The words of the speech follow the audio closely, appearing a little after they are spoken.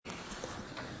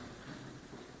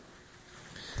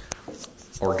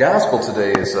Our gospel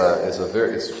today it's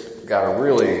got a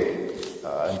really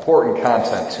important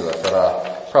content to it,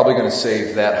 but probably going to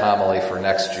save that homily for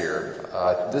next year.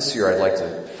 This year I'd like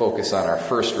to focus on our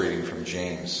first reading from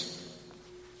James.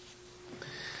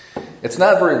 It's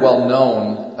not very well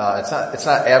known, it's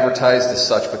not advertised as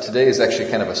such, but today is actually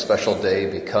kind of a special day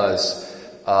because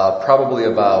probably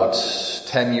about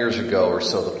 10 years ago or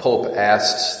so, the Pope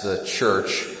asked the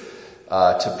Church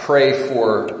to pray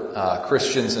for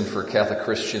Christians and for Catholic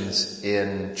Christians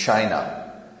in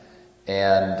China.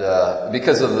 And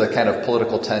because of the kind of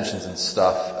political tensions and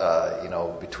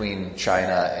stuff, between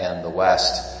China and the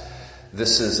West,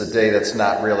 this is a day that's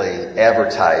not really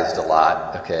advertised a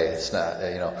lot, okay? It's not,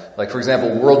 like for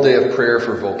example, World Day of Prayer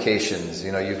for Vocations,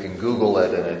 you can Google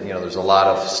it and, there's a lot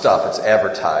of stuff, it's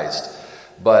advertised.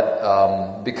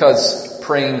 But, because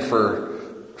praying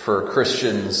for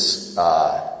Christians,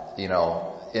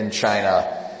 in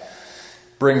China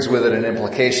brings with it an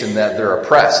implication that they're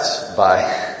oppressed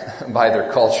by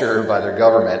their culture, by their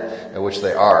government, which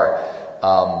they are.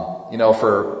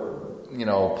 For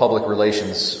public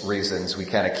relations reasons, we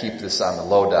kind of keep this on the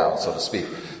lowdown, so to speak.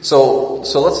 So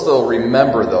let's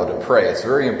remember to pray. It's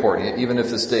very important. Even if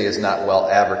this day is not well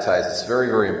advertised, it's very,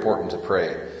 very important to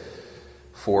pray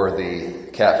for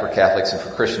Catholics and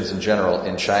for Christians in general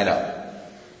in China.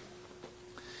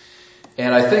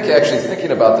 And I think actually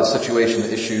thinking about the situation,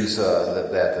 the issues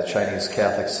that the Chinese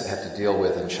Catholics have to deal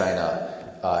with in China,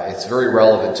 it's very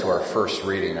relevant to our first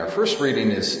reading. Our first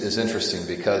reading is interesting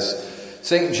because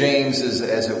St. James is,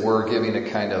 as it were, giving a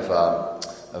kind of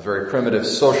a very primitive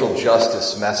social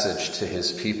justice message to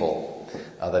his people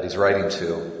that he's writing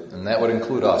to. And that would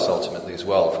include us ultimately as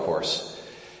well, of course.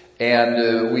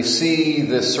 And we see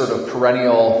this sort of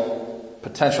perennial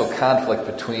potential conflict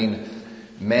between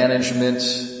management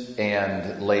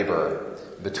and labor,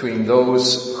 between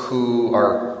those who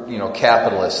are,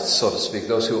 capitalists, so to speak,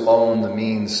 those who own the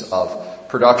means of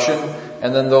production,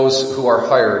 and then those who are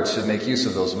hired to make use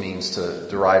of those means to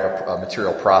derive a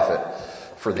material profit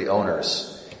for the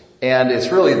owners. And it's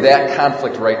really that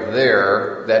conflict right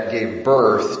there that gave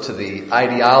birth to the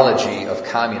ideology of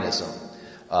communism,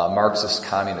 Marxist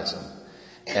communism,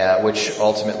 which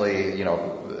ultimately,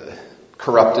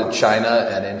 corrupted China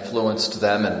and influenced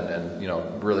them and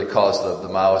really caused the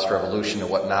Maoist revolution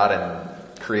and whatnot and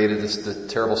created the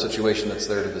terrible situation that's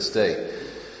there to this day.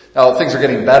 Now, things are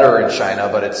getting better in China,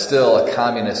 but it's still a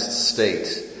communist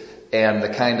state. And the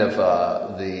kind of,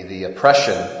 the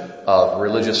oppression of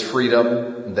religious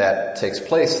freedom that takes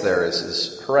place there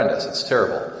is horrendous. It's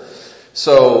terrible.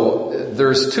 So,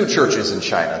 there's two churches in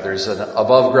China. There's an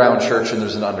above-ground church and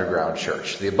there's an underground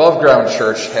church. The above-ground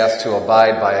church has to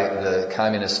abide by the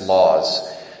communist laws.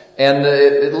 And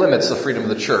it limits the freedom of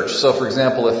the church. So, for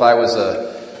example, if I was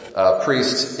a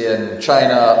priest in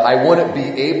China, I wouldn't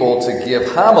be able to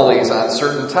give homilies on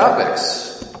certain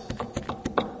topics.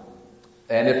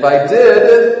 And if I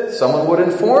did, someone would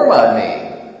inform on me,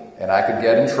 and I could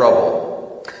get in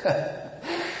trouble.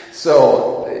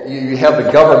 So, you have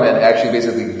the government actually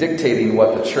basically dictating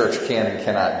what the church can and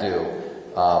cannot do,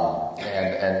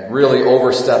 and really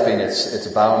overstepping its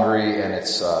boundary and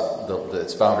its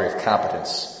boundary of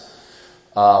competence.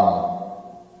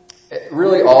 It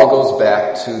really all goes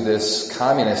back to this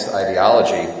communist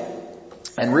ideology.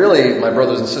 And really, my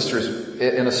brothers and sisters,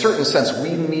 in a certain sense,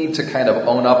 we need to kind of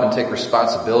own up and take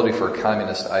responsibility for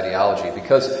communist ideology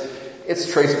because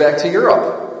it's traced back to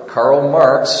Europe. Karl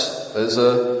Marx is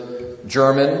a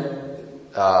German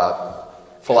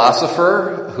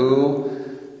philosopher who,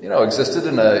 existed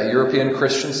in a European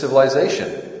Christian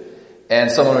civilization.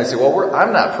 And someone might say, well,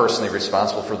 I'm not personally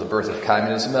responsible for the birth of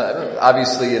communism.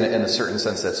 Obviously, in a certain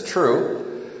sense, that's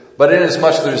true. But in as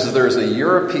much there's a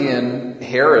European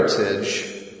heritage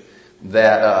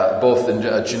that both in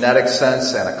a genetic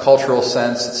sense and a cultural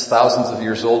sense, it's thousands of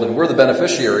years old, and we're the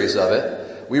beneficiaries of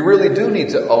it. We really do need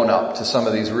to own up to some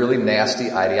of these really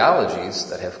nasty ideologies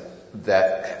that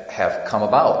have come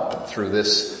about through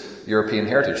this European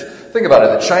heritage. Think about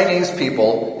it. The Chinese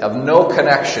people have no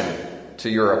connection to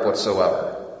Europe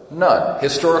whatsoever. None.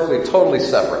 Historically, totally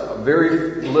separate.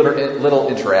 Very little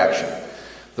interaction.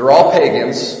 They're all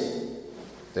pagans.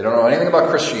 They don't know anything about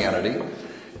Christianity.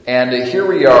 And here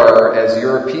we are as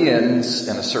Europeans,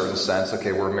 in a certain sense.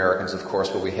 Okay, we're Americans, of course,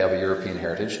 but we have a European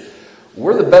heritage.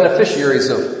 We're the beneficiaries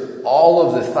of all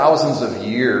of the thousands of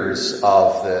years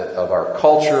of our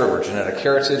culture, of our genetic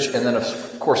heritage, and then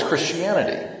of course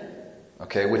Christianity,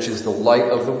 okay, which is the light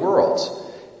of the world.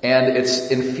 And it's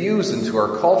infused into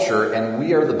our culture, and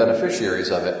we are the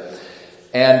beneficiaries of it.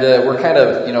 And we're kind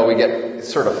of, we get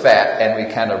sort of fat and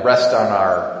we kind of rest on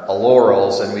our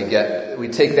laurels, and we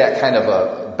take that kind of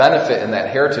a benefit and that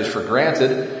heritage for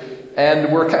granted,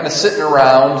 and we're kind of sitting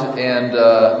around, and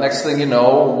next thing you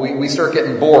know, we start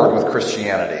getting bored with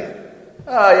Christianity.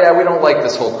 We don't like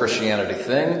this whole Christianity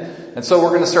thing, and so we're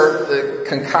going to start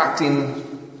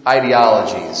concocting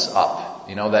ideologies up,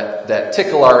 that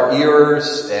tickle our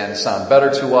ears and sound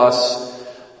better to us.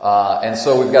 And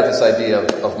so we've got this idea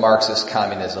of Marxist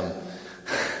communism.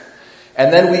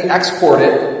 And then we export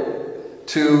it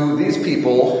to these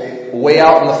people way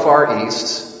out in the Far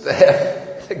East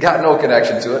that have got no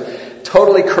connection to it,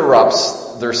 totally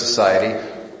corrupts their society,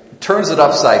 turns it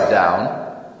upside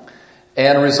down,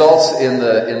 and results in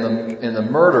the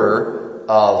murder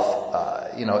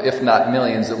of, if not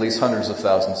millions, at least hundreds of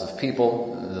thousands of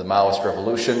people, the Maoist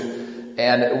revolution.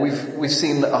 And we've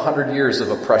seen 100 years of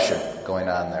oppression going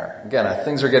on there. Again,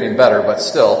 things are getting better, but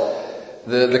still,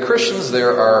 the Christians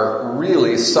there are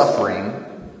really suffering,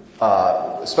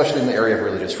 especially in the area of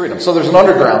religious freedom. So there's an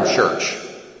underground church,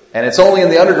 and it's only in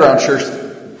the underground church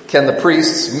can the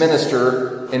priests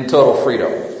minister in total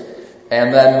freedom.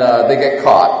 And then they get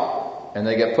caught, and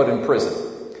they get put in prison.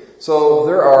 So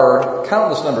there are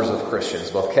countless numbers of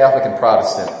Christians, both Catholic and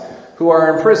Protestant, who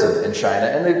are in prison in China,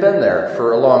 and they've been there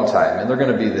for a long time, and they're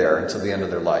going to be there until the end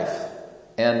of their life.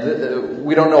 And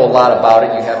we don't know a lot about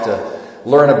it. You have to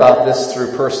learn about this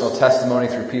through personal testimony,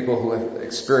 through people who have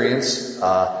experience.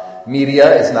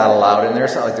 Media is not allowed in there.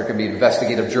 It's not like there can be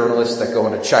investigative journalists that go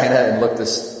into China and look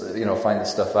this, find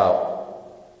this stuff out.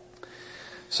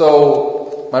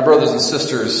 So, my brothers and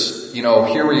sisters,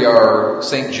 here we are,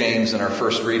 St. James in our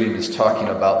first reading is talking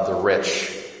about the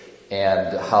rich,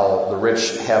 and how the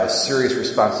rich have a serious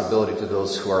responsibility to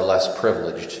those who are less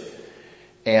privileged,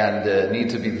 and need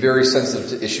to be very sensitive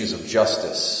to issues of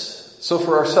justice. So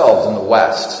for ourselves in the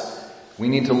West, we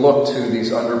need to look to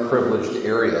these underprivileged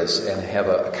areas and have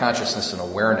a consciousness and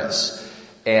awareness,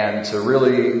 and to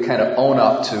really kind of own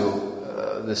up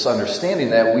to this understanding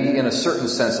that we, in a certain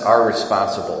sense, are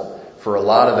responsible for a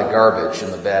lot of the garbage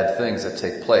and the bad things that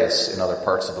take place in other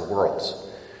parts of the world.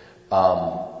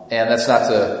 And that's not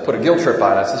to put a guilt trip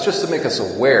on us. It's just to make us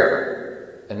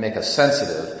aware and make us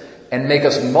sensitive and make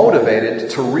us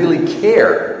motivated to really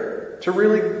care, to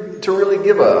really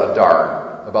give a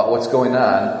darn about what's going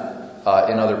on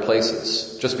in other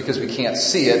places. Just because we can't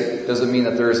see it doesn't mean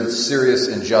that there isn't serious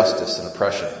injustice and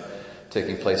oppression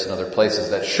taking place in other places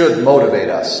that should motivate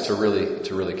us to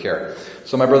really care.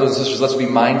 So my brothers and sisters, let's be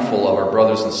mindful of our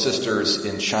brothers and sisters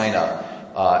in China.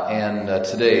 And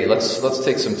today, let's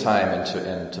take some time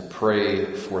and to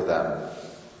pray for them.